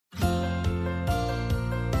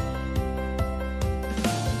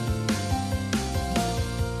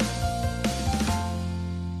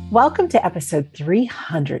Welcome to episode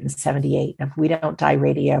 378 of We Don't Die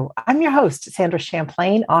Radio. I'm your host, Sandra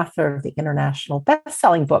Champlain, author of the international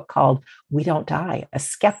best-selling book called We Don't Die, A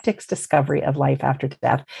Skeptic's Discovery of Life After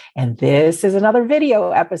Death. And this is another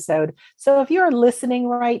video episode. So if you're listening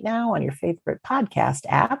right now on your favorite podcast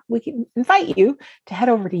app, we can invite you to head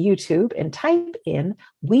over to YouTube and type in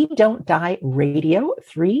We Don't Die Radio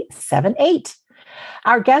 378.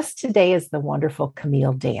 Our guest today is the wonderful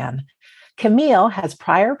Camille Dan. Camille has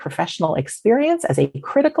prior professional experience as a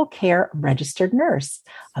critical care registered nurse,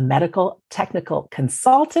 a medical technical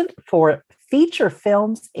consultant for feature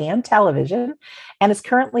films and television, and is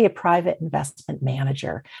currently a private investment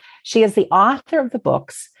manager. She is the author of the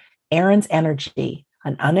books Erin's Energy,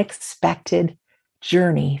 An Unexpected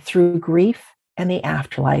Journey Through Grief and the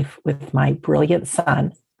Afterlife with My Brilliant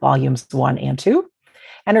Son, volumes 1 and 2.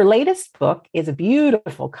 And her latest book is a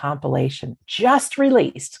beautiful compilation just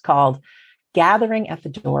released called Gathering at the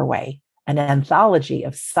Doorway, an anthology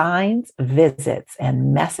of signs, visits,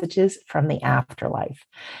 and messages from the afterlife.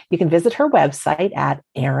 You can visit her website at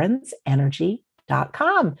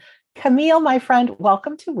erinsenergy.com. Camille, my friend,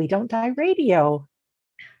 welcome to We Don't Die Radio.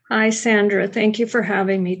 Hi, Sandra. Thank you for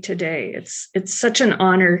having me today. It's such an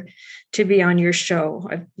honor to be on your show.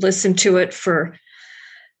 I've listened to it for,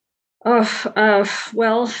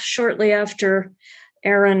 shortly after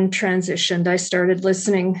Erin transitioned, I started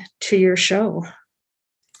listening to your show.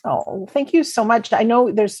 Oh, thank you so much. I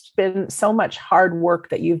know there's been so much hard work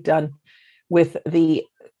that you've done with the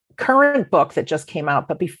current book that just came out.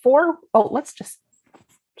 But let's just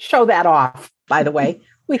show that off, by the way.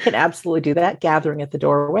 We can absolutely do that. Gathering at the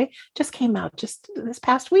Doorway just came out just this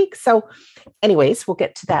past week. So anyways, we'll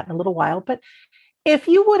get to that in a little while. But if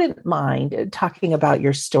you wouldn't mind talking about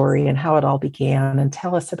your story and how it all began and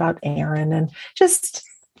tell us about Erin and just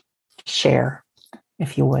share,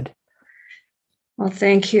 if you would. Well,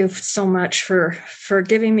 thank you so much for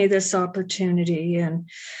giving me this opportunity and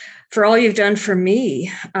for all you've done for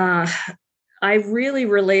me. I really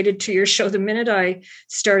related to your show the minute I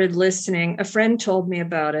started listening. A friend told me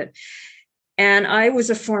about it, and I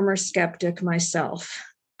was a former skeptic myself.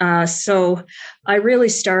 So I really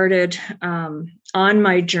started on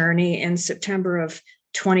my journey in September of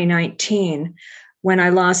 2019 when I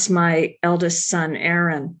lost my eldest son,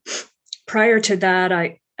 Aaron. Prior to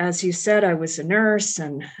that, as you said, I was a nurse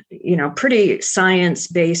and, pretty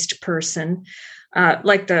science-based person,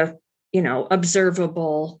 like the,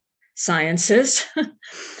 observable sciences.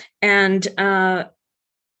 And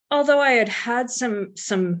although I had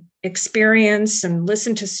some experience and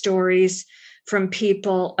listened to stories from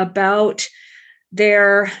people about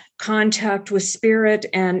their contact with spirit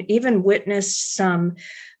and even witnessed some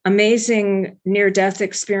amazing near-death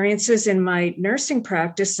experiences in my nursing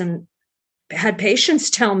practice and had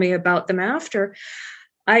patients tell me about them after,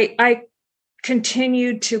 I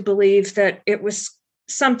continued to believe that it was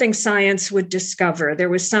something science would discover. There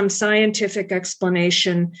was some scientific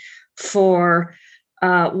explanation for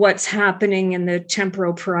what's happening in the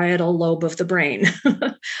temporoparietal lobe of the brain,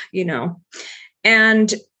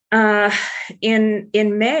 And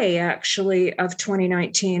in May, actually, of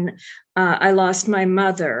 2019, I lost my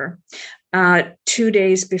mother 2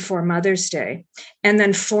 days before Mother's Day. And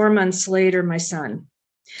then 4 months later, my son.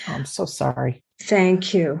 Oh, I'm so sorry.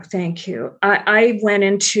 Thank you. Thank you. I went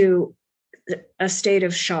into a state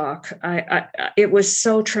of shock. It was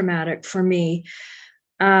so traumatic for me.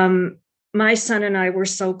 My son and I were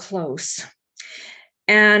so close.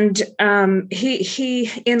 And he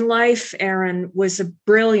in life, Aaron was a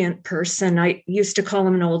brilliant person. I used to call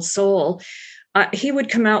him an old soul. He would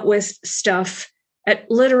come out with stuff at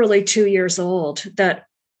literally 2 years old that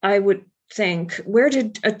I would think, where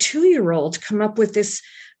did a 2-year-old come up with this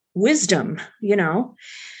wisdom,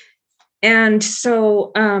 And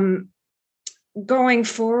so going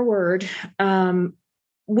forward,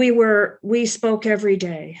 we spoke every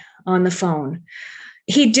day on the phone.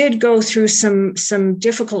 He did go through some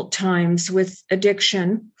difficult times with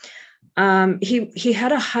addiction. He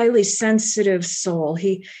had a highly sensitive soul.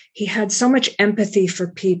 He had so much empathy for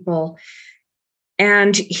people,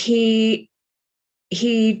 and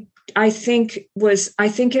I think it was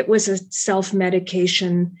a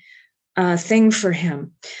self-medication thing for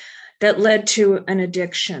him that led to an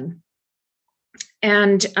addiction.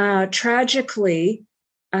 And tragically,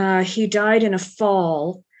 he died in a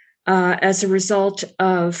fall as a result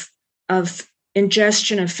of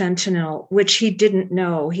ingestion of fentanyl, which he didn't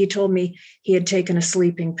know. He told me he had taken a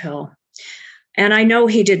sleeping pill. And I know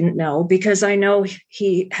he didn't know because I know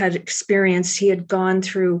he had gone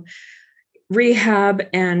through rehab,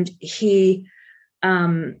 and he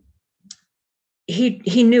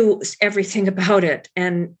he knew everything about it.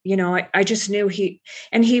 And, I just knew he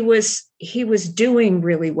was doing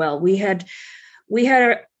really well. We had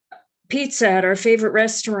a pizza at our favorite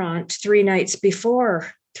restaurant 3 nights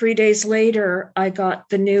before. 3 days later, I got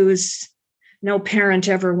the news no parent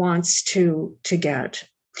ever wants to get.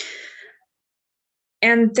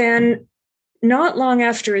 And then not long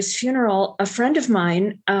after his funeral, a friend of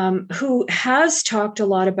mine who has talked a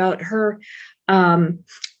lot about her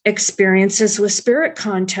experiences with spirit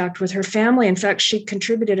contact with her family. In fact, she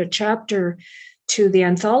contributed a chapter to the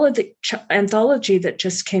anthology that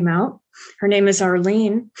just came out. Her name is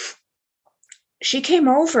Arlene. She came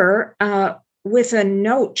over with a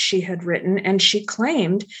note she had written, and she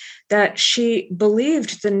claimed that she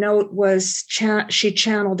believed the note was she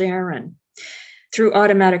channeled Aaron through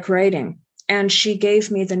automatic writing. And she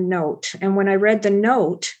gave me the note. And when I read the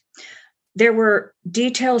note, there were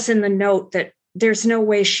details in the note that there's no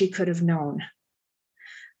way she could have known.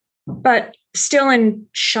 But still in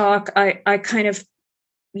shock, I kind of,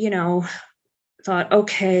 thought,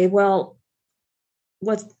 okay, well,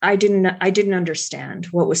 I didn't understand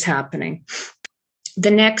what was happening.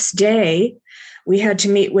 The next day, we had to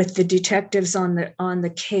meet with the detectives on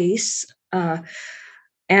the case,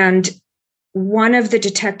 and one of the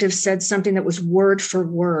detectives said something that was word for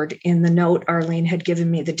word in the note Arlene had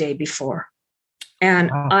given me the day before.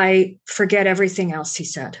 And wow. I forget everything else he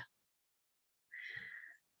said.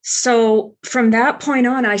 So from that point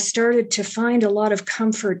on, I started to find a lot of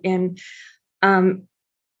comfort in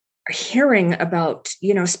hearing about,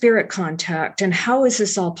 spirit contact and how is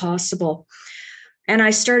this all possible? And I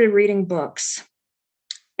started reading books.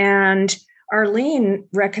 And Arlene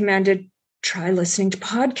recommended try listening to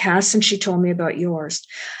podcasts, and she told me about yours.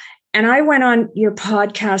 And I went on your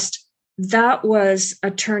podcast. That was a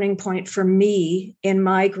turning point for me in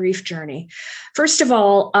my grief journey. First of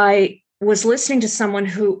all, I was listening to someone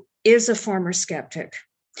who is a former skeptic,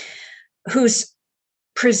 who's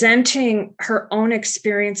presenting her own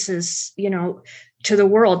experiences, to the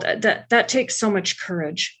world. That takes so much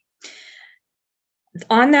courage.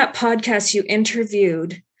 On that podcast, you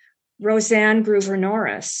interviewed Roseanne Groover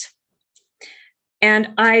Norris.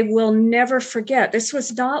 And I will never forget, this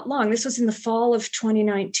was not long, this was in the fall of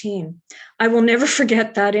 2019. I will never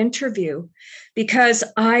forget that interview because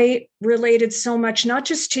I related so much, not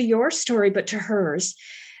just to your story, but to hers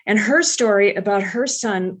and her story about her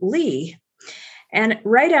son, Lee. And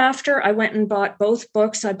right after, I went and bought both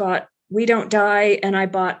books. I bought We Don't Die, and I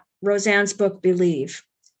bought Roseanne's book, Believe.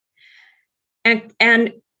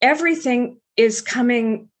 And everything is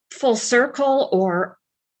coming full circle, or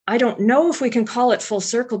I don't know if we can call it full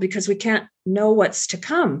circle because we can't know what's to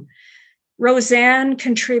come. Roseanne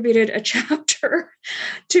contributed a chapter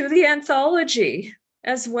to the anthology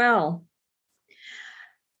as well.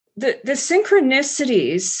 The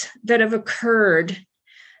synchronicities that have occurred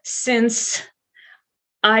since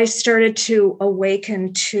I started to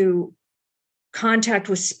awaken to contact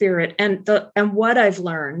with spirit and what I've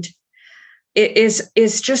learned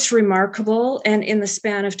is just remarkable. And in the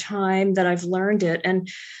span of time that I've learned it, and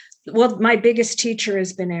well, my biggest teacher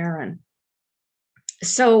has been Aaron.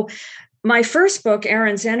 So my first book,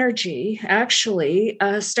 Aaron's Energy, actually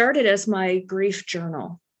started as my grief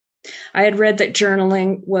journal. I had read that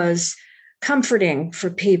journaling was comforting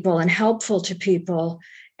for people and helpful to people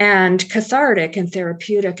and cathartic and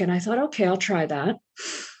therapeutic. And I thought, okay, I'll try that.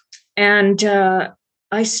 And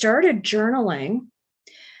I started journaling.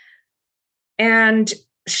 And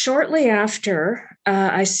shortly after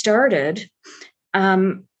I started,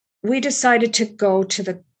 we decided to go to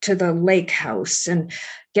the lake house and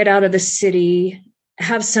get out of the city,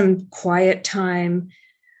 have some quiet time,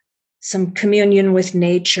 some communion with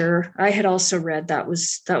nature. I had also read that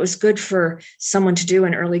was good for someone to do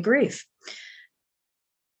in early grief.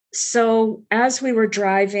 So as we were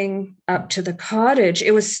driving up to the cottage,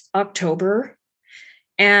 it was October,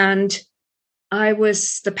 and I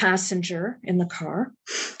was the passenger in the car,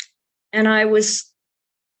 and I was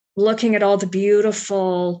looking at all the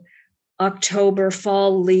beautiful October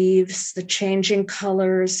fall leaves, the changing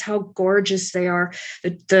colors, how gorgeous they are.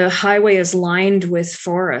 The highway is lined with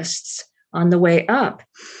forests on the way up.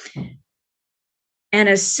 And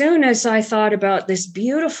as soon as I thought about this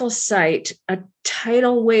beautiful sight, a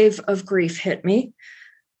tidal wave of grief hit me.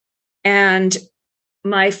 And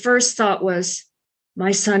my first thought was,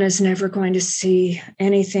 my son is never going to see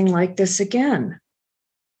anything like this again.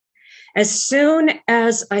 As soon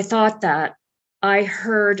as I thought that, I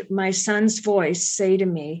heard my son's voice say to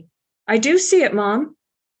me, I do see it, Mom.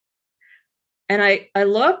 And I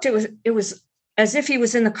looked, it was as if he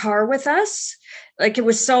was in the car with us. Like it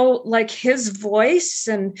was so like his voice,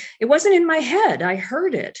 and it wasn't in my head. I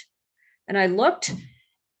heard it and I looked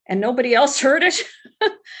and nobody else heard it.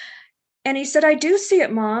 And he said, I do see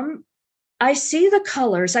it, Mom. I see the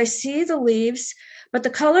colors. I see the leaves, but the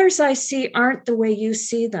colors I see aren't the way you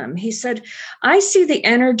see them. He said, I see the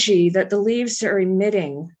energy that the leaves are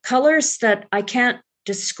emitting, colors that I can't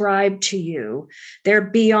describe to you. They're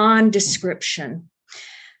beyond description.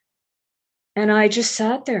 And I just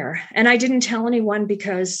sat there and I didn't tell anyone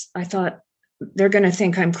because I thought they're going to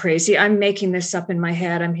think I'm crazy. I'm making this up in my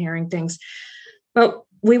head. I'm hearing things. But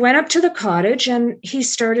we went up to the cottage and he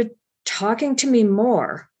started talking to me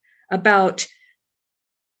more about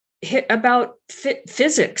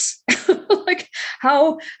physics, like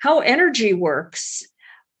how energy works,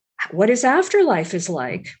 what his afterlife is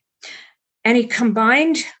like. And he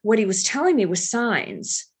combined what he was telling me with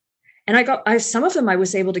signs. And some of them I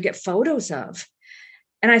was able to get photos of.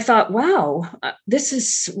 And I thought, wow, this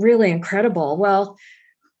is really incredible. Well,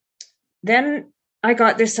 then I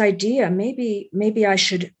got this idea, maybe I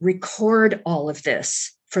should record all of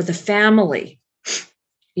this for the family,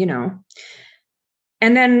 you know.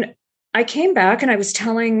 And then I came back and I was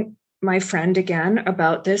telling my friend again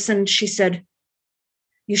about this. And she said,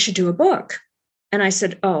 you should do a book. And I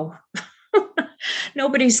said, oh,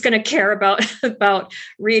 nobody's going to care about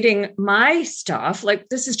reading my stuff. Like,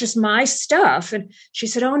 this is just my stuff. And she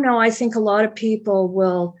said, oh, no, I think a lot of people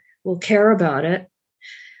will care about it.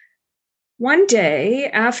 One day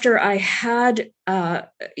after I had,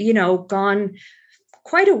 gone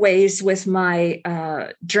quite a ways with my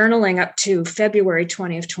journaling up to February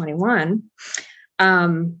 20th, 21,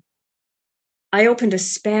 I opened a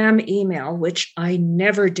spam email, which I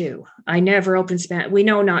never do. I never open spam. We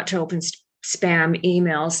know not to open spam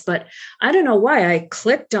emails, but I don't know why. I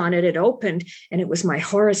clicked on it, it opened, and it was my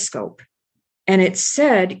horoscope. And it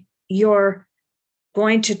said, you're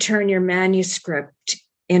going to turn your manuscript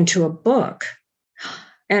into a book.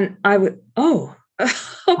 And I would, oh,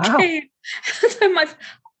 okay.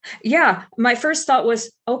 Wow. My first thought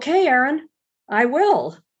was, okay, Erin, I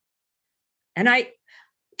will. And I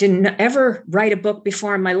didn't ever write a book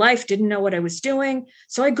before in my life, didn't know what I was doing.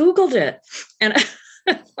 So I Googled it and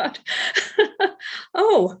I thought,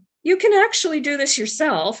 oh, you can actually do this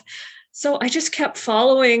yourself. So I just kept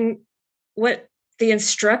following what the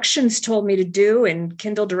instructions told me to do in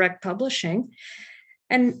Kindle Direct Publishing.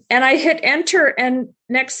 And I hit enter, and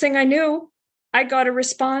next thing I knew, I got a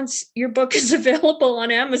response. Your book is available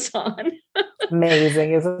on Amazon.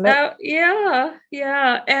 Amazing, isn't it? Yeah.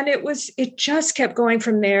 And it just kept going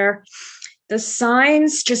from there. The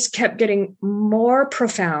signs just kept getting more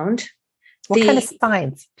profound. What kind of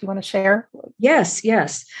signs do you want to share? Yes.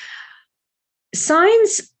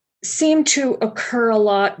 Signs seem to occur a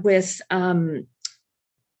lot with in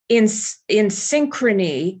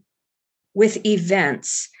synchrony with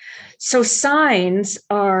events. So signs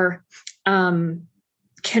are can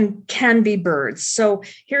be birds. So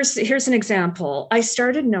here's an example. I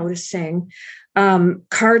started noticing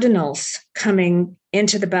cardinals coming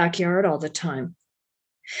into the backyard all the time.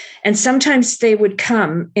 And sometimes they would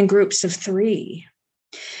come in groups of 3.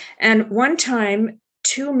 And one time,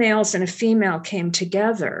 2 males and a female came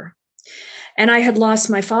together. And I had lost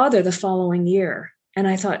my father the following year. And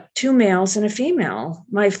I thought, 2 males and a female,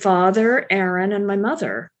 my father, Aaron, and my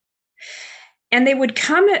mother. And they would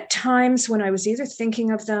come at times when I was either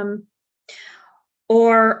thinking of them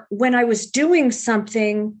or when I was doing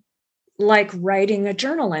something like writing a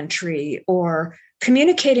journal entry or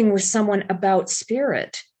communicating with someone about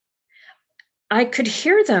spirit. I could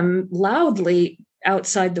hear them loudly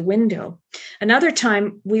outside the window. Another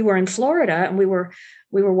time we were in Florida and we were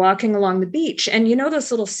walking along the beach, and you know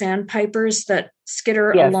those little sandpipers that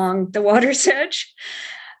skitter Yes. along the water's edge?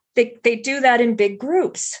 They do that in big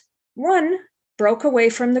groups. One broke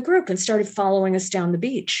away from the group and started following us down the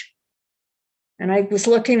beach. And I was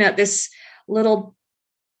looking at this little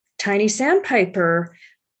tiny sandpiper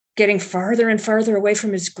getting farther and farther away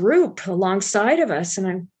from his group alongside of us. And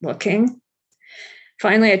I'm looking.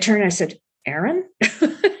 Finally, I turned and I said, Aaron?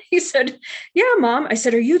 He said, yeah, Mom. I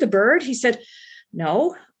said, are you the bird? He said,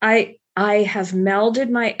 no, I have melded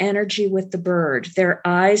my energy with the bird. Their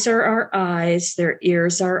eyes are our eyes. Their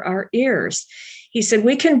ears are our ears. He said,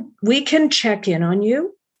 we can check in on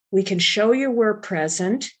you. We can show you we're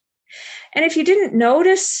present. And if you didn't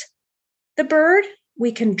notice the bird,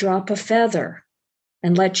 we can drop a feather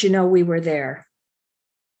and let you know we were there.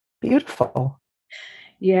 Beautiful.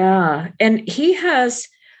 Yeah. And he has,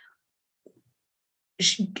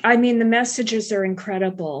 the messages are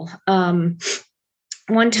incredible.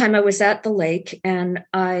 one time I was at the lake and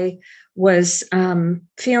I was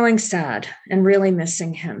feeling sad and really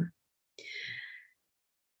missing him.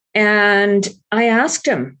 And I asked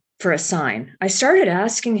him for a sign. I started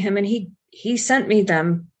asking him, and he sent me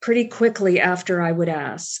them pretty quickly after I would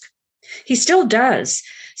ask. He still does.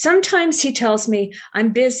 Sometimes he tells me,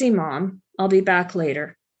 "I'm busy, Mom. I'll be back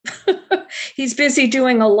later." He's busy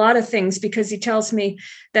doing a lot of things because he tells me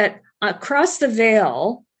that across the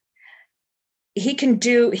veil, he can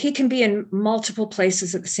be in multiple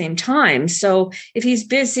places at the same time. So if he's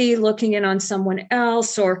busy looking in on someone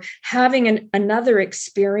else or having another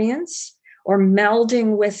experience or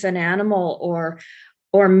melding with an animal or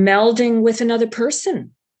melding with another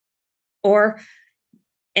person or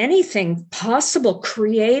anything possible,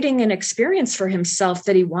 creating an experience for himself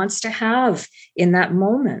that he wants to have in that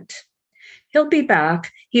moment, he'll be back.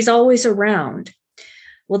 He's always around.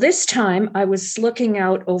 Well, this time I was looking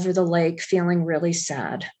out over the lake, feeling really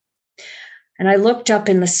sad. And I looked up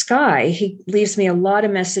in the sky. He leaves me a lot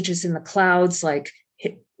of messages in the clouds, like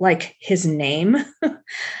his name,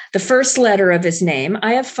 the first letter of his name.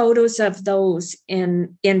 I have photos of those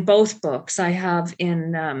in both books. I have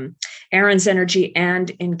in Aaron's Energy and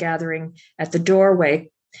in Gathering at the Doorway.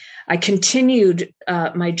 I continued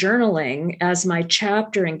my journaling as my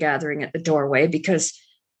chapter in Gathering at the Doorway because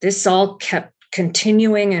this all kept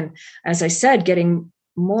continuing and, as I said, getting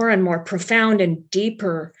more and more profound and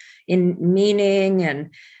deeper in meaning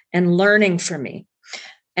and learning for me.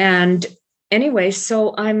 And anyway,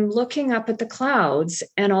 so I'm looking up at the clouds,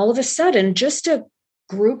 and all of a sudden, just a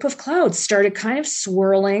group of clouds started kind of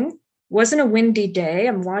swirling. It wasn't a windy day.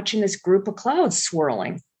 I'm watching this group of clouds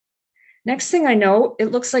swirling. Next thing I know,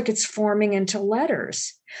 it looks like it's forming into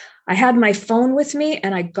letters. I had my phone with me,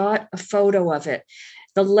 and I got a photo of it.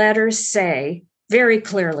 The letters say very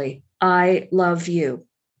clearly, "I love you,"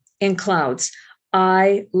 in clouds.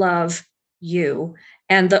 "I love you."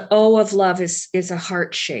 And the O of love is a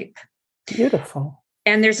heart shape. Beautiful.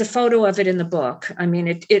 And there's a photo of it in the book. I mean,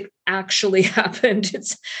 it actually happened.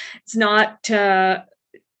 It's not, it's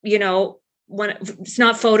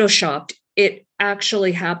not photoshopped. It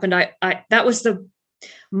actually happened. That was the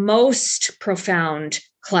most profound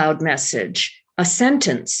cloud message, a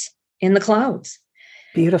sentence in the clouds.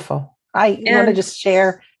 Beautiful. I want to just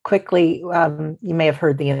share quickly. You may have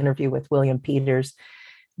heard the interview with William Peters,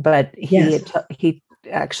 but he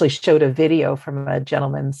actually showed a video from a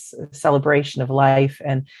gentleman's celebration of life.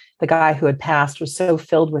 And the guy who had passed was so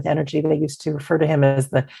filled with energy. They used to refer to him as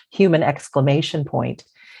the human exclamation point.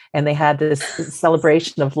 And they had this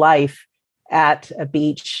celebration of life at a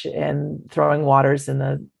beach and throwing waters in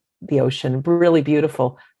the ocean. Really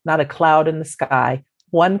beautiful. Not a cloud in the sky.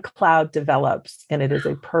 One cloud develops, and it is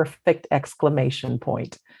a perfect exclamation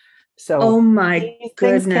point. So, oh my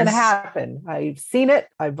goodness, things can happen. I've seen it.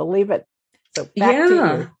 I believe it. So back to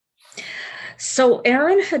you. So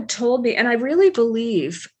Aaron had told me, and I really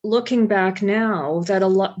believe, looking back now, that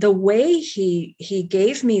the way he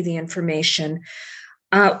gave me the information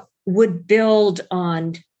would build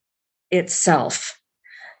on itself.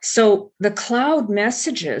 So the cloud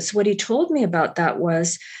messages, what he told me about that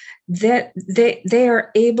was that they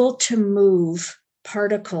are able to move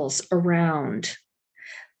particles around,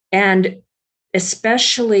 and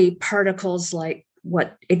especially particles like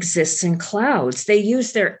what exists in clouds. They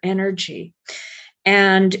use their energy,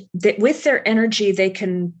 and with their energy, they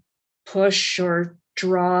can push or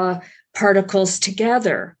draw particles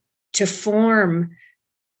together to form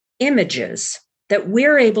images that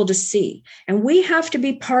we're able to see. And we have to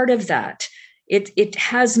be part of that. It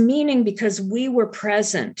has meaning because we were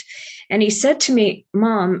present. And he said to me,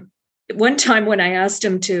 "Mom," one time when I asked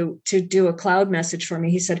him to do a cloud message for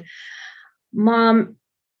me, he said, "Mom,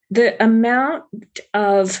 the amount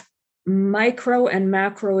of micro and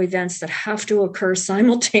macro events that have to occur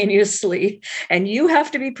simultaneously, and you have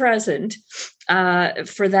to be present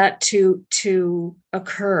for that to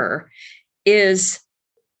occur, is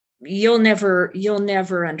you'll never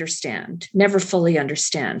understand, never fully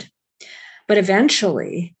understand." But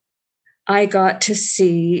eventually, I got to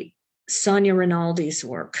see Sonia Rinaldi's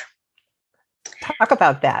work. Talk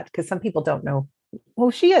about that, because some people don't know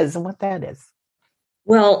who she is and what that is.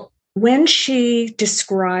 Well, when she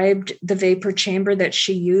described the vapor chamber that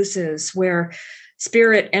she uses, where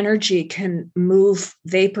spirit energy can move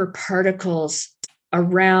vapor particles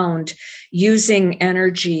around using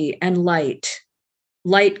energy and light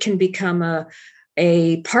can become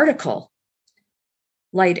a particle.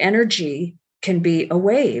 Light energy can be a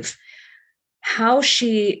wave. How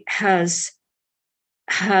she has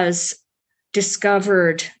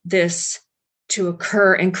discovered this to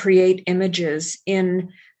occur and create images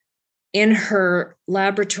in in her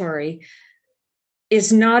laboratory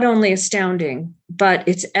is not only astounding, but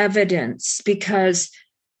it's evidence, because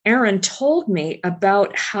Aaron told me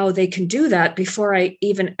about how they can do that before I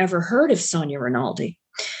even ever heard of Sonia Rinaldi.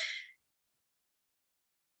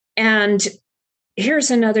 And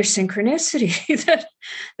here's another synchronicity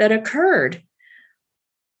that occurred.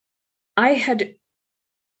 I had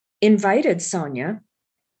invited Sonia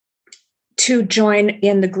to join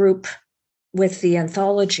in the group with the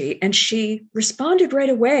Anthology, and she responded right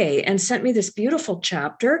away and sent me this beautiful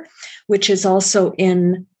chapter, which is also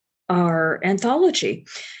in our Anthology.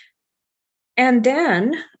 And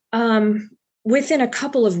then within a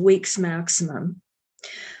couple of weeks maximum,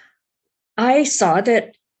 I saw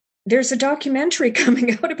that there's a documentary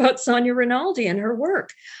coming out about Sonia Rinaldi and her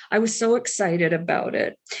work. I was so excited about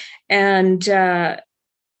it and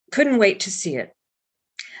couldn't wait to see it.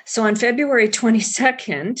 So on February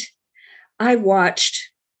 22nd, I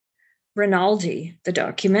watched Rinaldi, the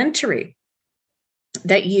documentary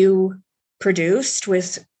that you produced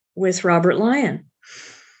with Robert Lyon.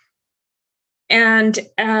 And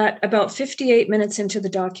at about 58 minutes into the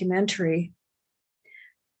documentary,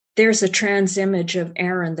 there's a trans image of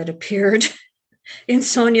Aaron that appeared in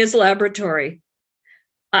Sonia's laboratory.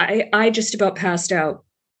 I just about passed out.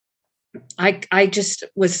 I just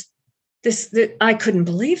was I couldn't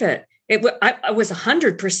believe it. I was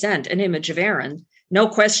 100% an image of Aaron. No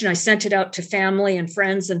question. I sent it out to family and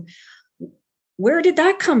friends. And where did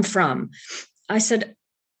that come from? I said,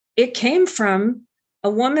 it came from a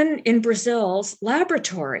woman in Brazil's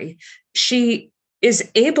laboratory. She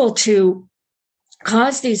is able to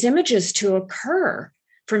cause these images to occur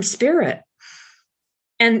from spirit.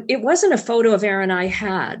 And it wasn't a photo of Aaron I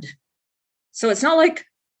had. So it's not like,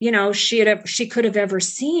 she could have ever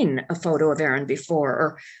seen a photo of Aaron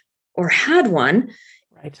before or had one.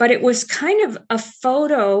 Right. But it was kind of a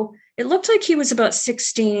photo. It looked like he was about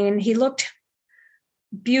 16. He looked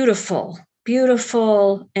beautiful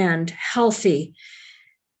and healthy.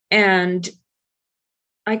 And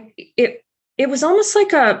it was almost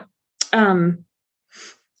like a,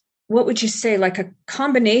 what would you say, like a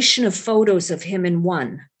combination of photos of him in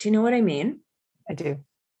one. Do you know what I mean? I do.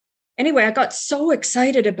 Anyway, I got so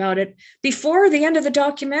excited about it. Before the end of the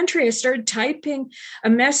documentary, I started typing a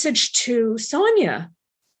message to Sonia.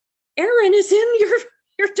 Aaron is in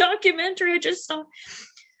your documentary. I just saw.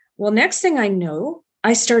 Well, next thing I know,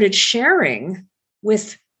 I started sharing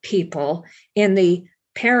with people in the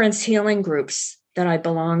parents healing groups that I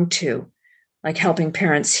belong to, like Helping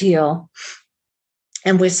Parents Heal,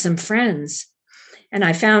 and with some friends. And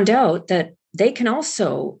I found out that they can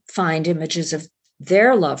also find images of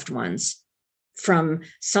their loved ones from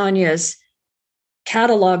Sonia's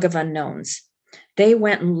catalog of unknowns. They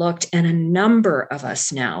went and looked, and a number of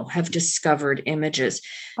us now have discovered images.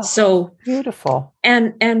 Oh, so beautiful.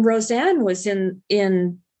 And Roseanne was in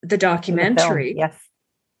the documentary. Yes.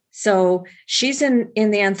 So she's in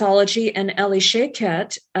the Anthology, and Ellie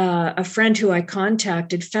Shaket, a friend who I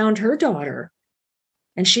contacted, found her daughter.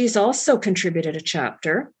 And she's also contributed a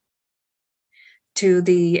chapter to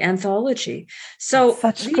the Anthology. So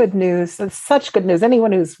such good news. That's such good news.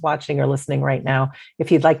 Anyone who's watching or listening right now,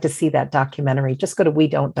 if you'd like to see that documentary, just go to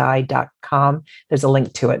wedon'tdie.com. There's a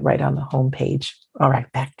link to it right on the homepage. All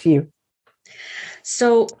right, back to you.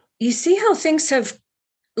 So you see how things have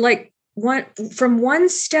from one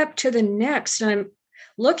step to the next. I'm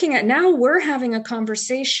looking at now we're having a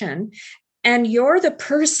conversation, and you're the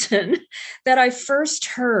person that I first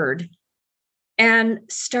heard and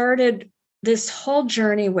started this whole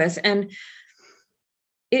journey with. And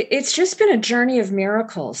it's just been a journey of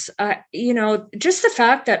miracles. Just the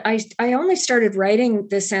fact that I only started writing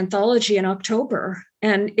this anthology in October,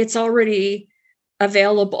 and it's already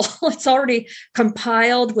available. It's already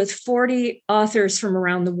compiled with 40 authors from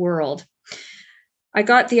around the world. I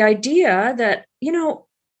got the idea that,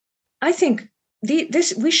 I think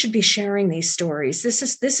we should be sharing these stories.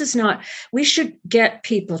 This is not, we should get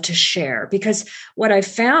people to share, because what I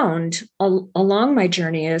found along my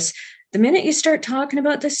journey is the minute you start talking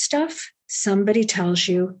about this stuff, somebody tells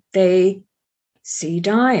you they see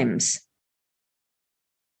dimes.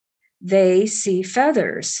 They see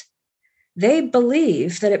feathers. They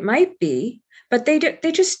believe that it might be, but they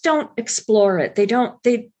just don't explore it. They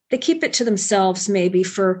keep it to themselves, maybe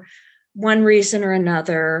for one reason or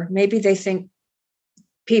another. Maybe they think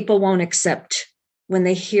people won't accept when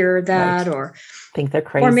they hear that, right, or think they're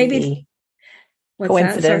crazy. Or maybe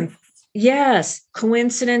coincidence. Yes,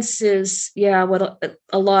 coincidence is, what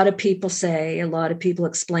a lot of people say. A lot of people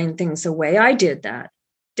explain things away. I did that.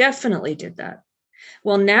 Definitely did that.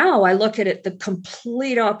 Well, now I look at it the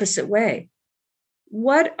complete opposite way.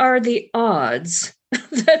 what are the odds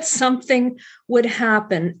that something would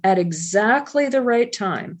happen at exactly the right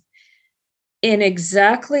time, in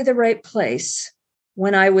exactly the right place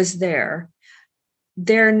when I was there?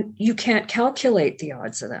 There, you can't calculate the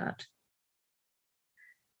odds of that.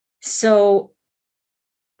 So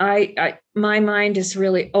my mind is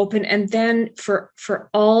really open. And then for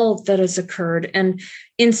all that has occurred, and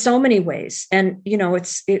in so many ways, and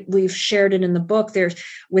we've shared it in the book. There's,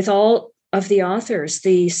 with all of the authors,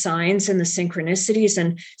 the signs and the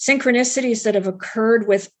synchronicities that have occurred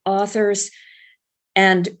with authors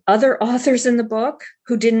and other authors in the book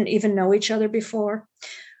who didn't even know each other before,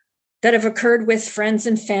 that have occurred with friends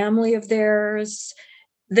and family of theirs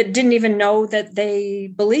that didn't even know that they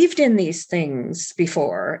believed in these things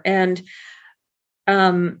before. And,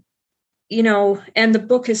 and the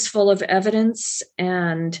book is full of evidence,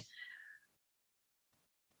 and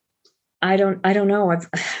I don't know.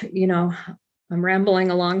 I'm rambling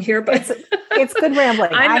along here, but it's good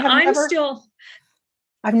rambling. I've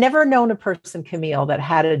never known a person, Camille, that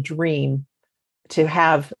had a dream to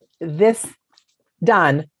have this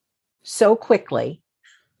done so quickly.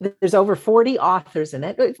 There's over 40 authors in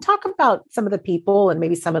it. Talk about some of the people and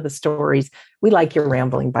maybe some of the stories. We like your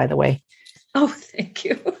rambling, by the way. Oh, thank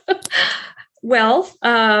you. Well,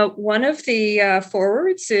 one of the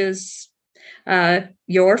forewords is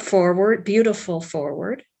your foreword, beautiful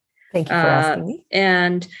foreword. Thank you for asking me.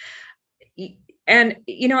 And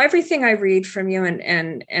everything I read from you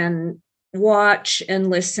and watch and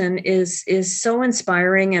listen is so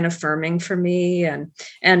inspiring and affirming for me and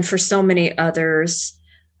for so many others.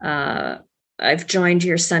 I've joined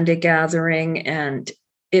your Sunday gathering, and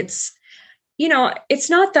it's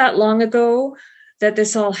not that long ago that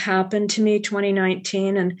this all happened to me,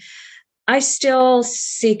 2019, and I still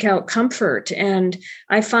seek out comfort, and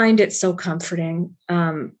I find it so comforting.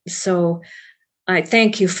 So I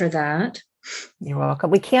thank you for that. You're welcome.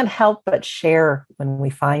 We can't help but share when we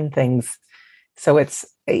find things. So it's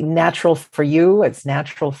natural for you. It's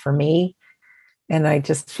natural for me. And I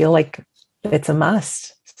just feel like it's a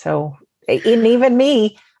must. So, and even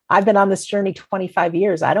me, I've been on this journey 25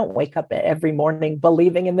 years. I don't wake up every morning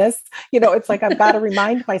believing in this. It's like I've got to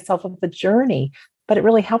remind myself of the journey, but it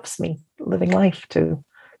really helps me living life to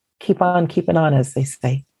keep on keeping on, as they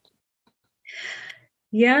say.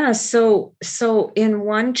 Yeah. So in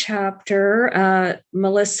one chapter,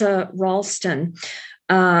 Melissa Ralston,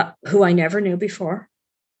 who I never knew before,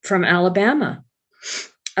 from Alabama.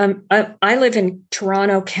 I live in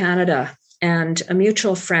Toronto, Canada, and a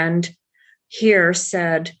mutual friend here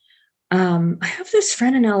said, I have this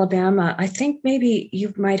friend in Alabama. I think maybe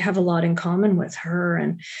you might have a lot in common with her,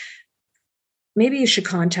 and maybe you should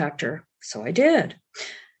contact her. So I did.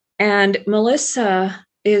 And Melissa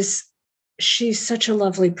she's such a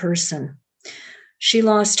lovely person. She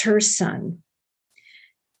lost her son,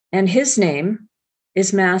 and his name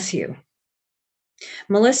is Matthew.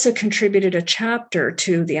 Melissa contributed a chapter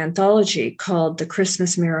to the anthology called The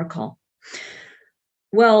Christmas Miracle.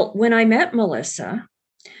 Well, when I met Melissa,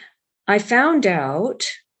 I found out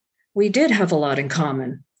we did have a lot in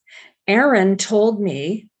common. Aaron told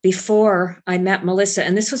me before I met Melissa,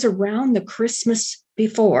 and this was around the Christmas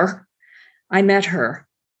before I met her,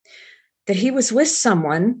 that he was with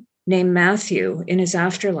someone named Matthew in his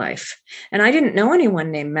afterlife. And I didn't know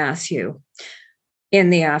anyone named Matthew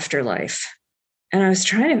in the afterlife. And I was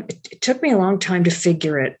it took me a long time to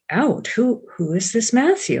figure it out. Who is this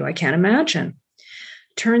Matthew? I can't imagine.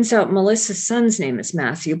 Turns out Melissa's son's name is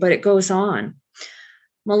Matthew, but it goes on.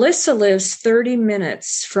 Melissa lives 30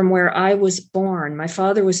 minutes from where I was born. My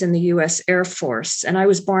father was in the U.S. Air Force, and I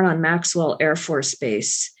was born on Maxwell Air Force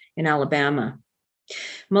Base in Alabama.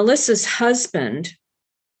 Melissa's husband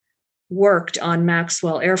worked on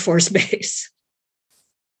Maxwell Air Force Base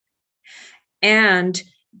and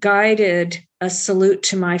guided a salute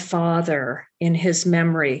to my father in his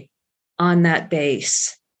memory on that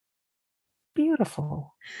base.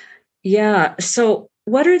 Beautiful. Yeah. So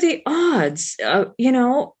what are the odds,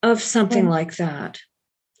 of something like that?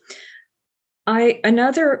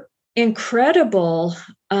 Another incredible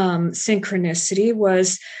synchronicity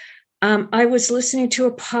was I was listening to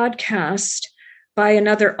a podcast by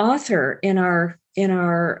another author in our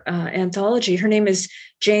anthology. Her name is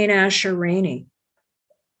Jane Asher Rainey.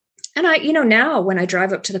 And now when I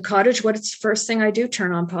drive up to the cottage, what's the first thing I do?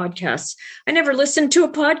 Turn on podcasts. I never listened to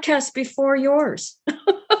a podcast before yours.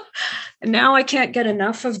 And now I can't get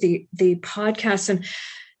enough of the podcasts. And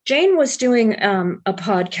Jane was doing a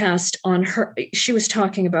podcast on she was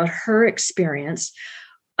talking about her experience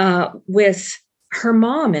with her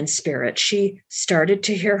mom in spirit. She started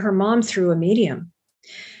to hear her mom through a medium.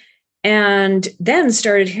 and then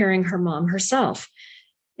started hearing her mom herself.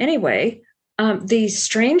 Anyway, the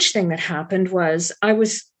strange thing that happened was I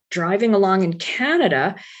was driving along in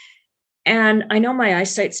Canada, and I know my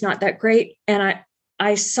eyesight's not that great, and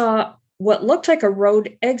I saw what looked like a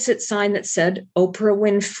road exit sign that said Oprah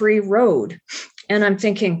Winfrey Road. And I'm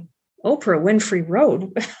thinking, Oprah Winfrey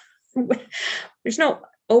Road? There's no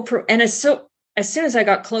Oprah. And as soon as I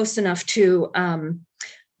got close enough to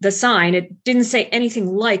the sign, it didn't say anything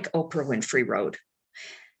like Oprah Winfrey Road.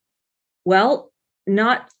 Well,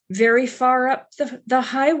 not very far up the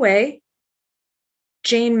highway,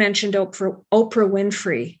 Jane mentioned Oprah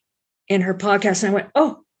Winfrey in her podcast. And I went,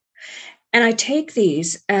 oh, and I take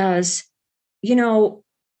these as,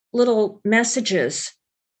 little messages,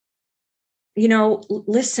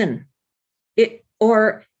 listen,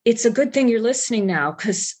 it's a good thing you're listening now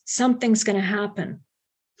because something's going to happen.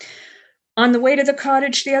 On the way to the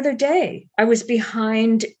cottage the other day, I was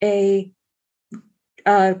behind a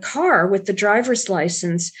car with the driver's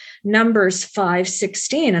license numbers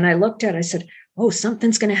 516. And I looked at it, I said, oh,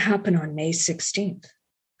 something's going to happen on May 16th.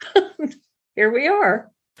 Here we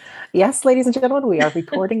are. Yes, ladies and gentlemen, we are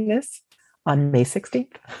recording this on May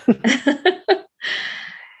 16th.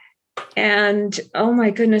 And oh my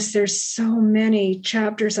goodness, there's so many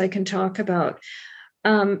chapters I can talk about.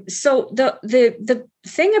 So the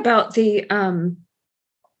thing about the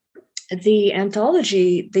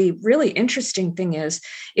anthology, the really interesting thing is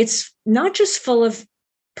it's not just full of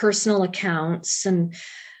personal accounts and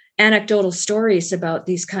anecdotal stories about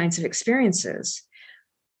these kinds of experiences.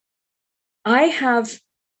 I have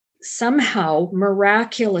somehow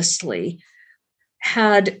miraculously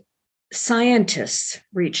had scientists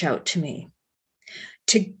reach out to me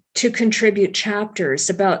to contribute chapters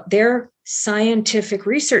about their scientific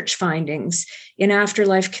research findings in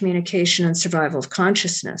afterlife communication and survival of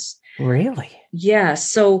consciousness. Really?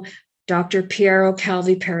 Yes. So Dr. Piero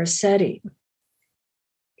Calvi Parasetti,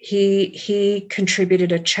 he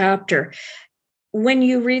contributed a chapter. When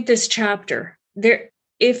you read this chapter,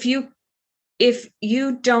 if you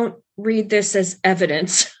don't read this as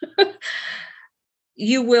evidence,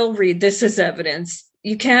 you will read this as evidence.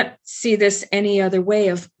 You can't see this any other way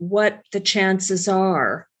of what the chances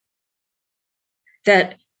are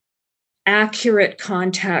that accurate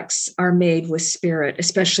contacts are made with spirit,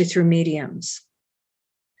 especially through mediums.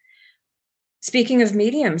 Speaking of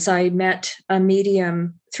mediums, I met a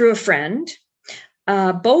medium through a friend,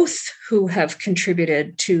 both who have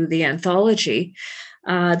contributed to the anthology.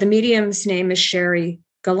 The medium's name is Sherry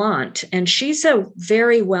Gallant, and she's a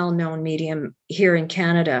very well-known medium here in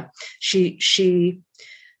Canada. She's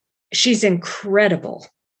incredible.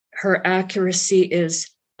 Her accuracy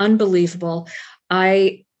is unbelievable.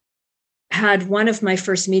 I had one of my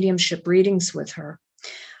first mediumship readings with her.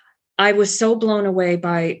 I was so blown away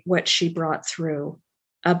by what she brought through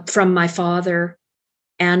from my father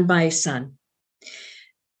and my son.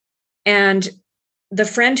 And the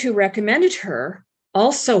friend who recommended her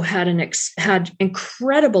also had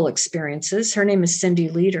incredible experiences. Her name is Cindy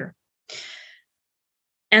Leader.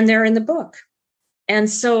 And they're in the book. And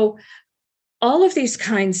so all of these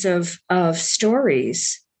kinds of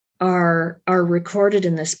stories are recorded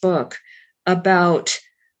in this book about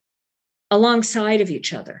alongside of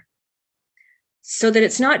each other, so that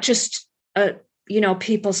it's not just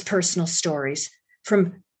people's personal stories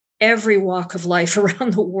from every walk of life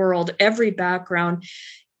around the world, every background,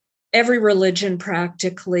 every religion,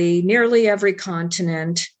 practically, nearly every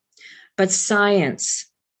continent, but science.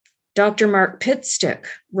 Dr. Mark Pitstick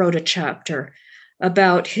wrote a chapter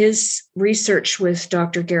about his research with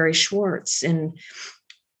Dr. Gary Schwartz in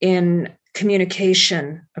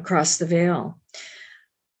communication across the veil.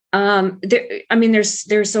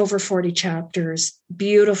 There's over 40 chapters,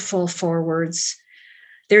 beautiful forewords.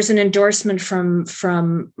 There's an endorsement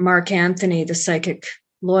from Mark Anthony, the psychic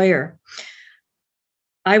lawyer.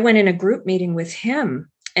 I went in a group meeting with him,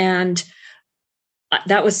 and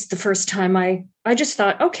that was the first time I just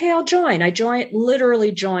thought, okay, I'll join. I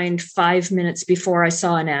literally joined 5 minutes before I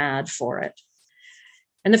saw an ad for it.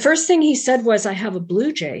 And the first thing he said was, I have a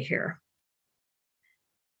blue jay here.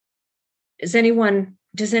 Does anyone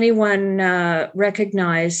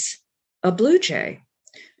recognize a blue jay?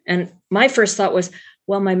 And my first thought was,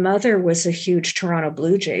 well, my mother was a huge Toronto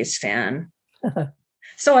Blue Jays fan.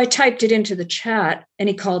 So I typed it into the chat and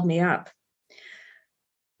he called me up.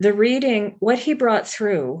 The reading, what he brought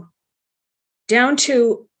through, down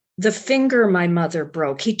to the finger my mother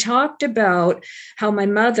broke. He talked about how my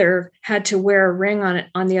mother had to wear a ring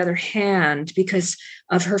on the other hand because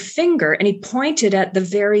of her finger. And he pointed at the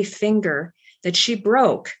very finger that she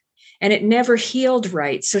broke, and it never healed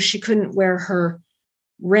right. So she couldn't wear her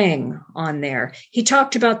ring on there. He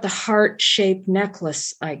talked about the heart-shaped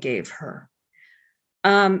necklace I gave her.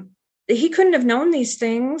 He couldn't have known these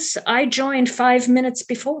things. I joined 5 minutes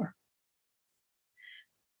before.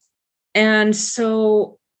 And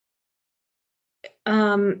so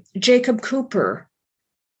Jacob Cooper,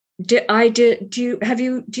 do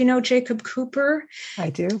you know Jacob Cooper? I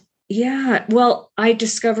do. Yeah. Well, I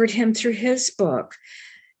discovered him through his book,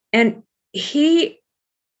 and he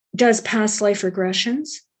does past life regressions.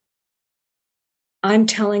 I'm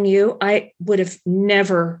telling you, I would have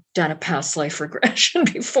never done a past life regression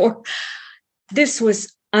before. This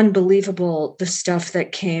was unbelievable, the stuff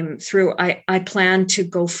that came through. I plan to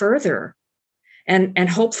go further and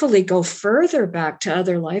hopefully go further back to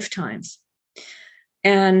other lifetimes.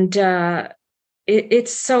 And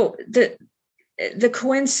it's so the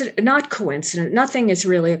coincidence, not coincidence, nothing is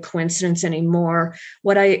really a coincidence anymore.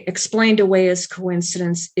 What I explained away as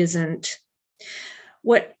coincidence isn't.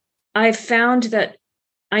 What I've found that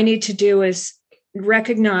I need to do is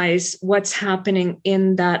recognize what's happening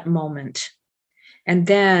in that moment. And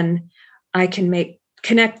then I can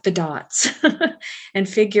connect the dots and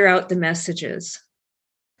figure out the messages.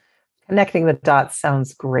 Connecting the dots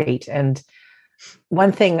sounds great. And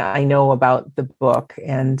one thing I know about the book,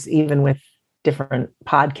 and even with different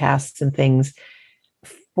podcasts and things,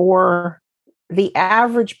 for the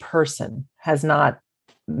average person has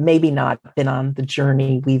maybe not been on the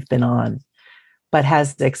journey we've been on, but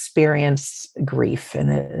has experienced grief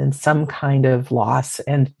and some kind of loss.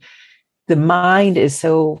 And the mind is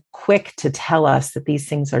so quick to tell us that these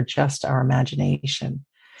things are just our imagination.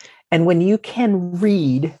 And when you can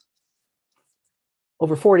read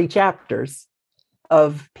over 40 chapters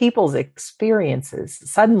of people's experiences,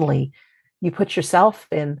 suddenly you put yourself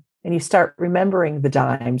in and you start remembering the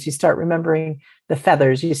dimes, you start remembering the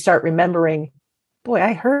feathers, you start remembering, boy,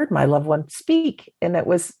 I heard my loved one speak, and it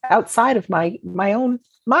was outside of my own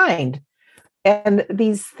mind. And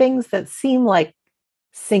these things that seem like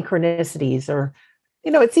synchronicities, or,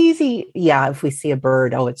 it's easy. Yeah. If we see a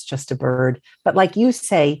bird, oh, it's just a bird. But like you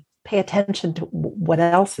say, pay attention to what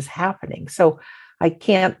else is happening. So I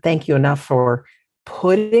can't thank you enough for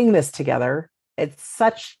putting this together. It's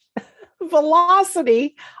such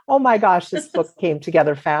velocity. Oh my gosh, this book came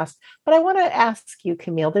together fast. But I want to ask you,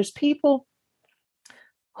 Camille, there's people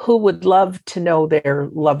who would love to know their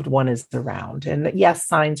loved one is around. And yes,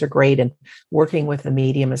 signs are great, and working with a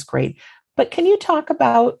medium is great. But can you talk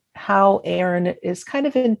about how Aaron is kind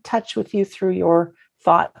of in touch with you through your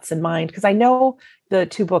thoughts and mind? Because I know the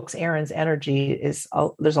 2 books, Aaron's Energy,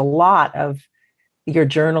 there's a lot of your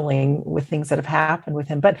journaling with things that have happened with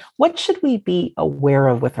him. But what should we be aware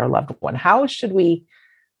of with our loved one? How should we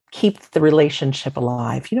keep the relationship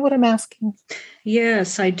alive? You know what I'm asking?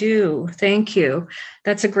 Yes, I do. Thank you.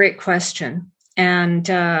 That's a great question. And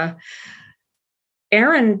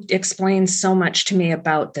Aaron explains so much to me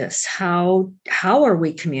about this. How are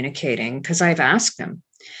we communicating? Because I've asked him.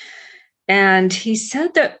 And he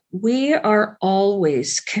said that we are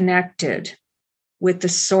always connected with the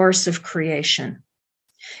source of creation.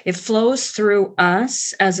 It flows through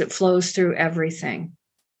us as it flows through everything.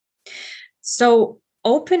 So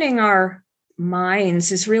opening our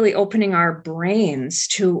minds is really opening our brains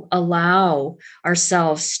to allow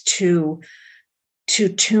ourselves to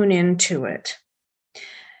tune into it.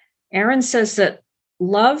 Aaron says that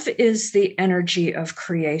love is the energy of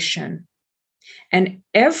creation, and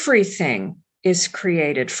everything is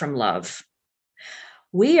created from love.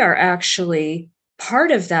 We are actually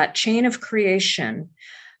part of that chain of creation.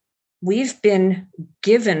 We've been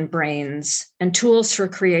given brains and tools for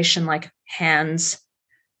creation, like hands,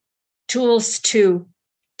 tools to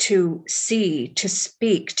see, to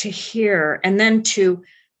speak, to hear, and then to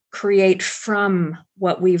create from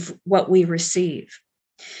what we receive.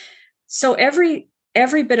 So every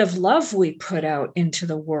bit of love we put out into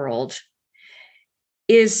the world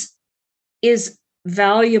is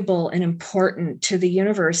valuable and important to the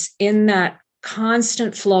universe in that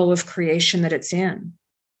constant flow of creation that it's in.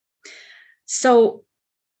 So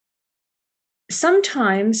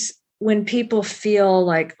sometimes when people feel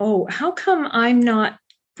like, oh, how come I'm not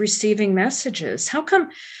receiving messages? How come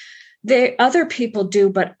other people do,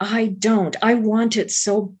 but I don't? I want it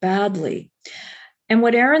so badly. And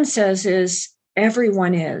what Aaron says is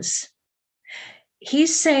everyone is.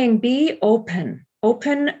 He's saying be open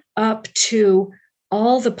up to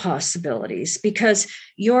all the possibilities, because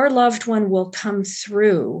your loved one will come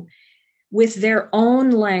through with their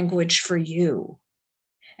own language for you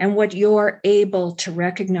and what you're able to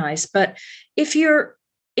recognize. But if you're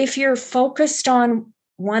focused on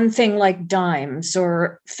one thing like dimes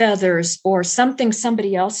or feathers or something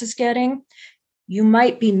somebody else is getting, you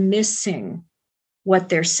might be missing what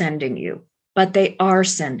they're sending you, but they are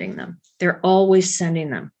sending them. They're always sending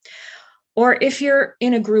them. Or if you're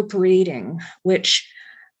in a group reading, which,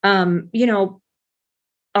 the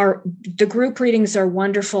group readings are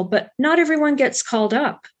wonderful, but not everyone gets called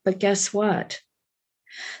up. But guess what?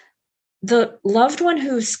 The loved one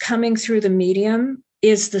who's coming through the medium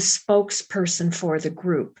is the spokesperson for the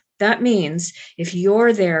group. That means if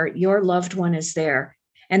you're there, your loved one is there,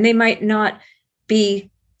 and they might not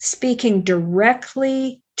be speaking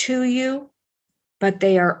directly to you, but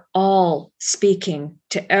they are all speaking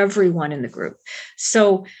to everyone in the group.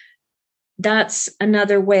 So that's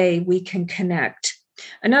another way we can connect.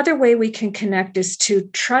 Another way we can connect is to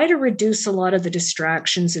try to reduce a lot of the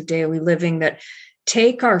distractions of daily living that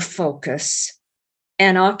take our focus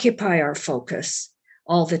and occupy our focus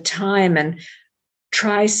all the time, and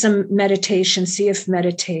try some meditation. See if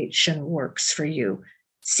meditation works for you.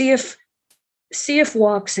 See if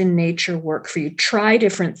walks in nature work for you. Try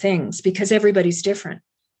different things, because everybody's different.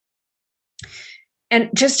 And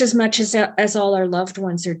just as much as all our loved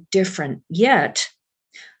ones are different, yet,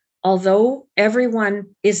 although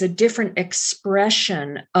everyone is a different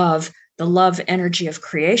expression of the love energy of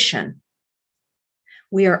creation,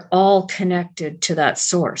 we are all connected to that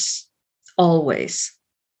source, always.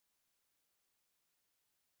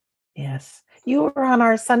 Yes. You were on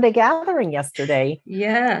our Sunday gathering yesterday.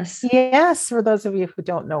 Yes. Yes. For those of you who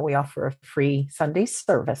don't know, we offer a free Sunday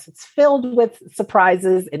service. It's filled with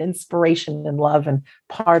surprises and inspiration and love. And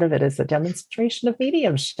part of it is a demonstration of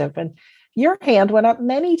mediumship. And your hand went up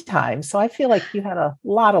many times. So I feel like you had a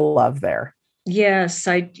lot of love there. Yes,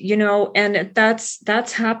 and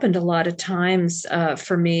that's happened a lot of times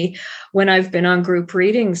for me when I've been on group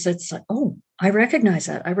readings. It's like, oh, I recognize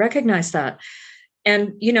that. I recognize that.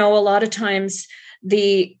 And, a lot of times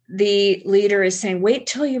the leader is saying, wait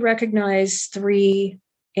till you recognize 3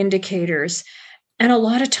 indicators. And a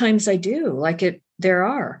lot of times I do, there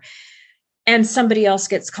are. And somebody else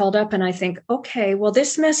gets called up and I think, okay, well,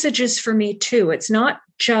 this message is for me too. It's not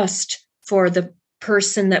just for the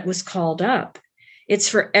person that was called up. It's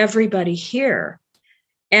for everybody here.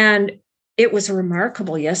 And it was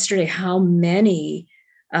remarkable yesterday how many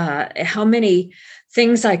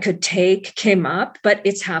things I could take came up, but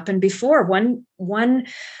it's happened before. One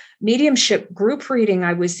mediumship group reading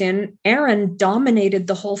I was in, Aaron dominated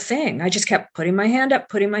the whole thing. I just kept putting my hand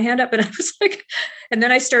up, and I was like, and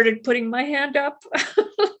then I started putting my hand up,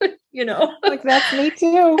 Like, that's me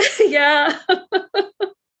too. Yeah.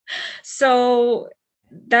 So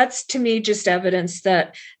that's, to me, just evidence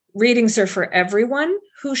that readings are for everyone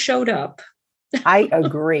who showed up. I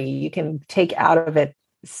agree. You can take out of it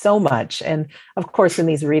so much. And of course, in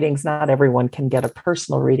these readings, not everyone can get a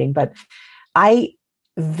personal reading, but I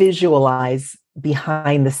visualize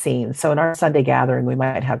behind the scenes. So in our Sunday gathering, we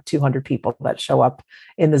might have 200 people that show up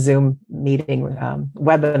in the Zoom meeting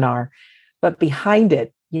webinar, but behind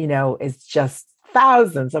it, is just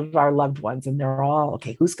thousands of our loved ones, and they're all,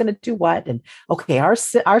 okay, who's going to do what? And okay, our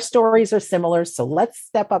stories are similar, so let's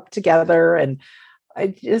step up together. And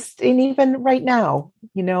even right now,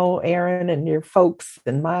 Aaron and your folks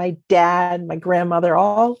and my dad, my grandmother,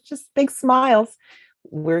 all just big smiles.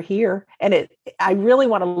 We're here. And I really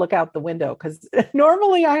want to look out the window, because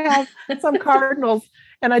normally I have some cardinals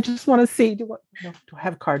and I just want to see, do I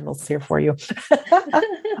have cardinals here for you?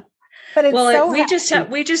 But we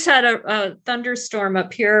just had a thunderstorm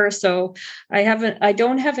up here, so I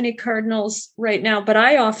don't have any cardinals right now, but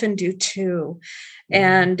I often do too.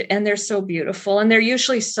 And they're so beautiful, and they're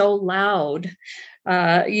usually so loud.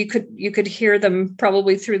 You could hear them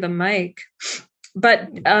probably through the mic. But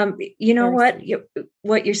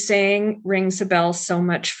what you're saying rings a bell so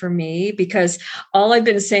much for me, because all I've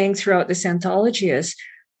been saying throughout this anthology is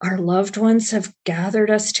our loved ones have gathered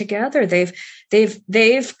us together. They've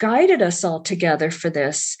guided us all together for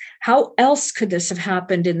this. How else could this have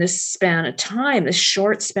happened in this span of time, this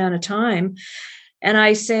short span of time? And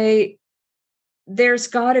I say, there's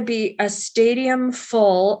got to be a stadium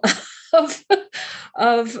full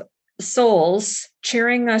of souls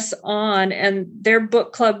cheering us on, and their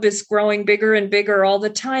book club is growing bigger and bigger all the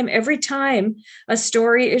time. Every time a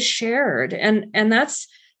story is shared, and that's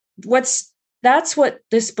what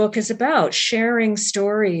this book is about: sharing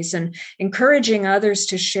stories and encouraging others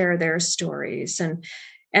to share their stories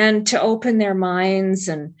and to open their minds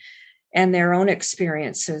and their own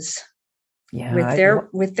experiences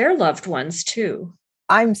with their loved ones too.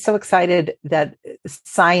 I'm so excited that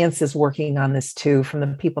science is working on this too, from the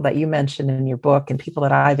people that you mentioned in your book and people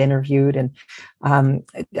that I've interviewed. And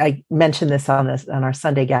I mentioned this on our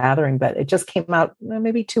Sunday gathering, but it just came out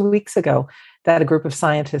maybe 2 weeks ago that a group of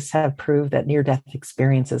scientists have proved that near-death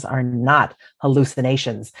experiences are not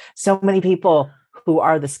hallucinations. So many people who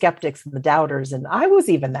are the skeptics and the doubters, and I was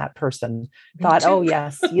even that person, thought, oh,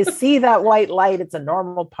 yes, you see that white light, it's a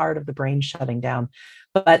normal part of the brain shutting down.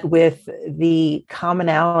 But with the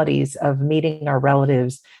commonalities of meeting our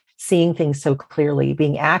relatives, seeing things so clearly,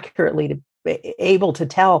 being accurately able to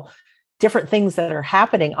tell different things that are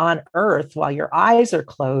happening on Earth while your eyes are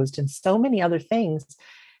closed, and so many other things,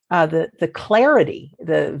 the clarity,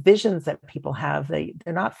 the visions that people have,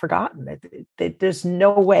 they're not forgotten. There's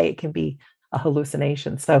no way it can be a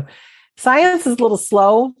hallucination. So science is a little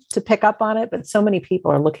slow to pick up on it, but so many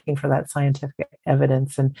people are looking for that scientific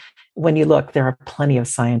evidence. And when you look, there are plenty of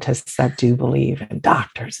scientists that do believe, and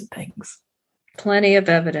doctors and things. Plenty of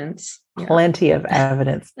evidence. Plenty of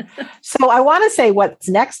evidence. So I want to say what's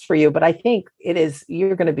next for you, but I think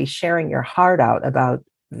you're going to be sharing your heart out about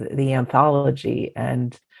the anthology.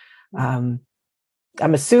 And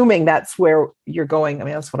I'm assuming that's where you're going. I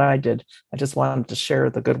mean, that's what I did. I just wanted to share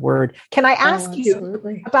the good word. Can I ask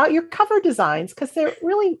you about your cover designs? Because they're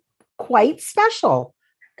really quite special.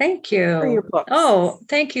 Thank you. For your books. Oh,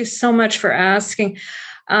 thank you so much for asking.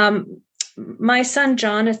 My son,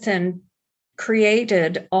 Jonathan,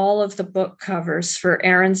 created all of the book covers for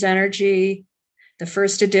Aaron's Energy, the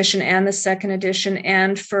first edition and the second edition,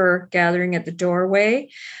 and for Gathering at the Doorway.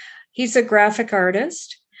 He's a graphic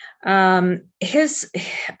artist. What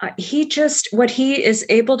he is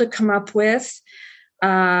able to come up with,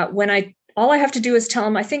 all I have to do is tell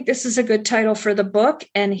him, I think this is a good title for the book.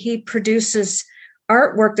 And he produces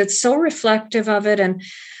artwork that's so reflective of it and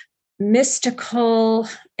mystical.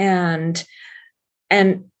 And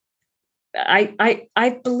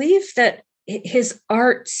I believe that his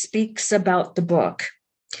art speaks about the book,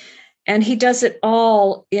 and he does it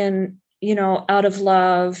all in, out of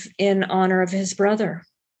love, in honor of his brother.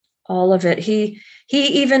 All of it. He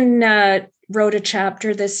even wrote a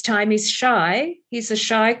chapter this time. He's shy. He's a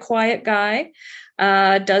shy, quiet guy.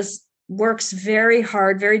 Works very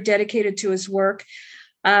hard, very dedicated to his work.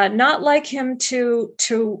 Not like him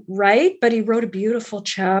to write, but he wrote a beautiful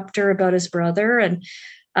chapter about his brother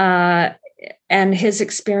and his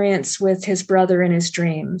experience with his brother in his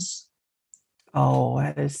dreams. Oh,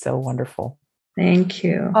 that is so wonderful. Thank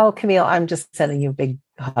you. Oh, Camille, I'm just sending you a big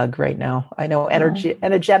hug right now. I know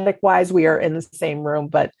energetic wise, we are in the same room,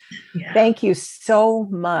 but Thank you so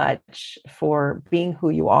much for being who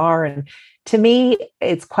you are. And to me,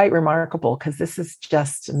 it's quite remarkable because this is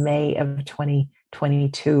just May of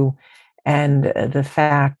 2022. And the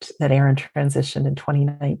fact that Aaron transitioned in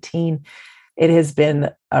 2019, it has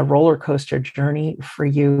been a roller coaster journey for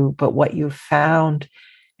you, but what you've found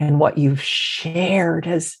and what you've shared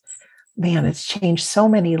it's changed so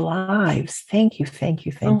many lives. Thank you. Thank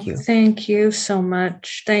you. Thank you. Thank you so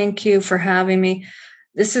much. Thank you for having me.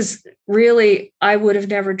 This is really, I would have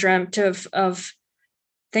never dreamt of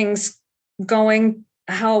things going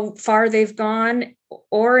how far they've gone,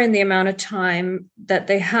 or in the amount of time that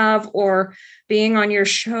they have, or being on your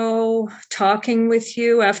show, talking with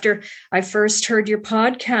you after I first heard your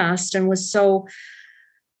podcast and was so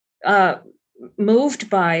moved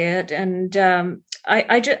by it. And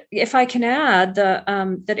I just, if I can add,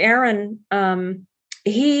 that Aaron,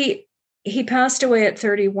 he passed away at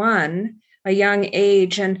 31, a young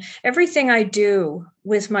age, and everything I do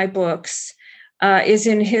with my books is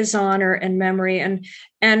in his honor and memory.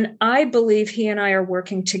 And I believe he and I are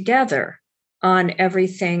working together on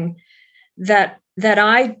everything that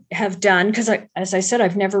I have done, because as I said,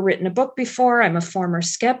 I've never written a book before. I'm a former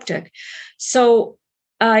skeptic. So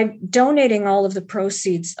I'm donating all of the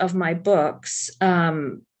proceeds of my books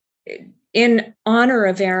in honor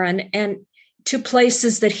of Aaron and to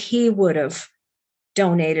places that he would have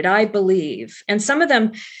donated, I believe. And some of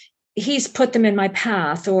them, he's put them in my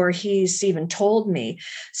path, or he's even told me.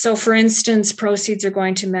 So for instance, proceeds are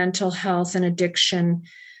going to mental health and addiction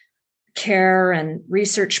care and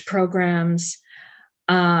research programs,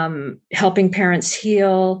 helping parents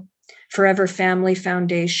heal, Forever Family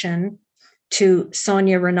Foundation, to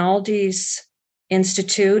Sonia Rinaldi's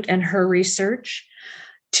Institute and her research,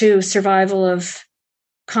 to survival of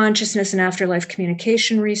consciousness and afterlife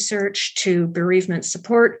communication research, to bereavement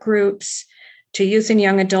support groups, to youth and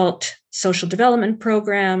young adult social development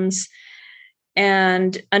programs,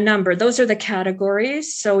 and a number. Those are the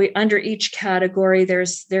categories. So under each category,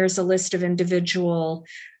 there's a list of individual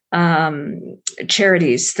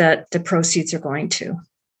charities that the proceeds are going to.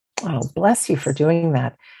 Oh, bless you for doing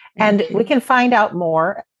that. And we can find out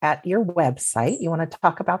more at your website. You want to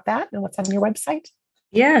talk about that and what's on your website?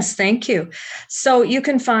 Yes, thank you. So you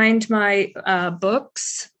can find my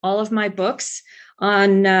books, all of my books,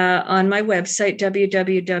 on my website,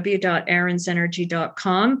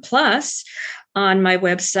 www.aaronsenergy.com. Plus, on my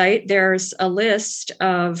website, there's a list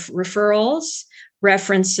of referrals,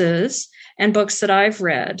 references, and books that I've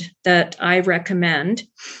read that I recommend.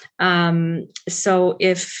 So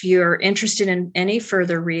if you're interested in any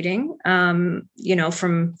further reading,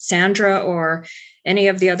 from Sandra or any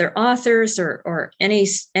of the other authors or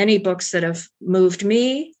any books that have moved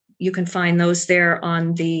me, you can find those there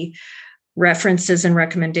on the references and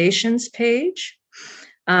recommendations page.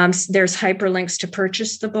 There's hyperlinks to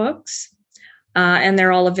purchase the books, and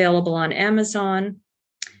they're all available on Amazon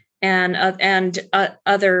and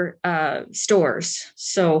other stores.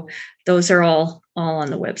 So those are all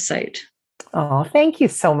on the website. Oh, thank you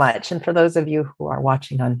so much. And for those of you who are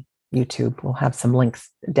watching on YouTube, we'll have some links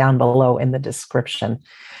down below in the description.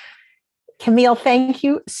 Camille, thank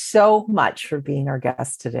you so much for being our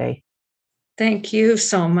guest today. Thank you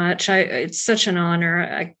so much. It's such an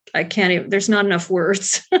honor. I can't even, there's not enough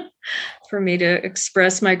words for me to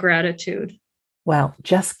express my gratitude. Well,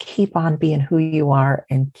 just keep on being who you are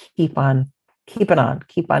and keep on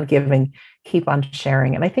giving, keep on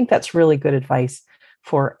sharing. And I think that's really good advice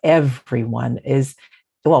for everyone is,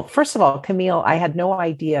 well, first of all, Camille, I had no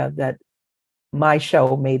idea that my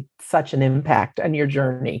show made such an impact on your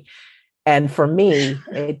journey. And for me,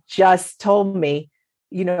 it just told me,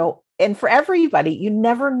 and for everybody, you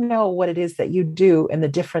never know what it is that you do and the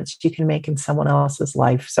difference you can make in someone else's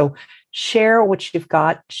life. So share what you've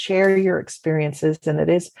got, share your experiences. And it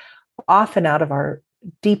is often out of our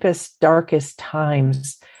deepest, darkest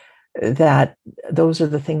times that those are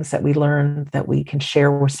the things that we learn that we can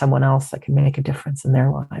share with someone else that can make a difference in their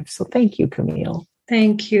lives. So thank you, Camille.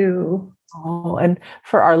 Thank you. Oh, and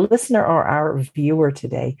for our listener or our viewer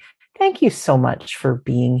today, thank you so much for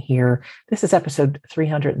being here. This is episode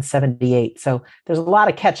 378. So there's a lot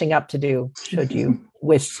of catching up to do, should you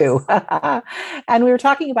wish to. And we were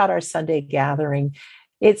talking about our Sunday gathering.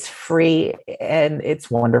 It's free and it's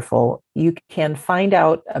wonderful. You can find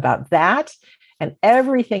out about that and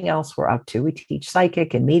everything else we're up to. We teach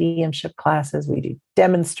psychic and mediumship classes. We do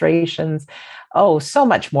demonstrations. Oh, so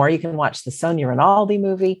much more. You can watch the Sonia Rinaldi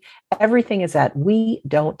movie. Everything is at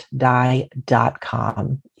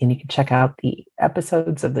wedon'tdie.com. And you can check out the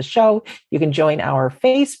episodes of the show. You can join our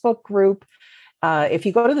Facebook group. If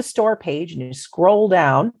you go to the store page and you scroll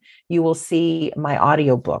down, you will see my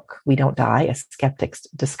audiobook, We Don't Die, A Skeptic's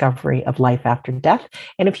Discovery of Life After Death.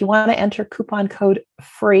 And if you want to enter coupon code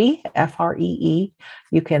FREE, F-R-E-E,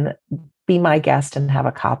 you can be my guest and have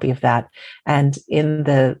a copy of that. And in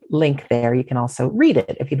the link there, you can also read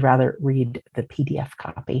it if you'd rather read the PDF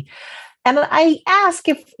copy. And I ask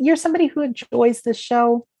if you're somebody who enjoys this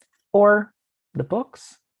show or the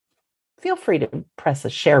books, feel free to press the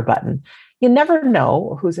share button. You never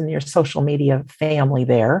know who's in your social media family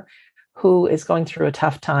there who is going through a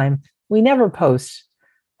tough time. We never post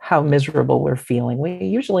how miserable we're feeling. We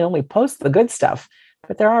usually only post the good stuff,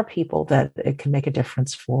 but there are people that it can make a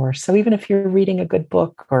difference for. So even if you're reading a good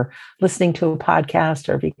book or listening to a podcast,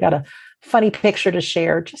 or if you've got a funny picture to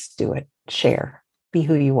share, just do it. Share. Be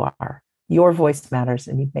who you are. Your voice matters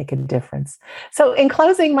and you make a difference. So in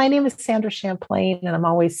closing, my name is Sandra Champlain, and I'm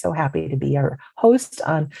always so happy to be your host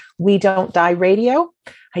on We Don't Die Radio.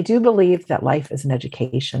 I do believe that life is an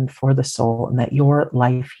education for the soul and that your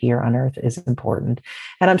life here on earth is important.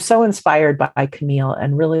 And I'm so inspired by Camille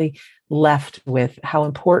and really left with how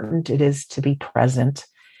important it is to be present,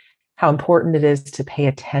 how important it is to pay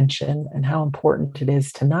attention, and how important it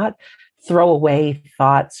is to not throw away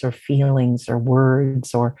thoughts or feelings or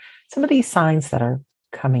words or some of these signs that are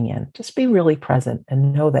coming in. Just be really present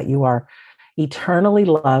and know that you are eternally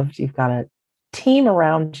loved. You've got a team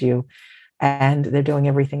around you and they're doing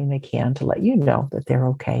everything they can to let you know that they're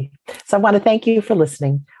okay. So I want to thank you for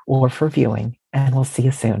listening or for viewing, and we'll see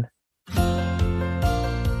you soon.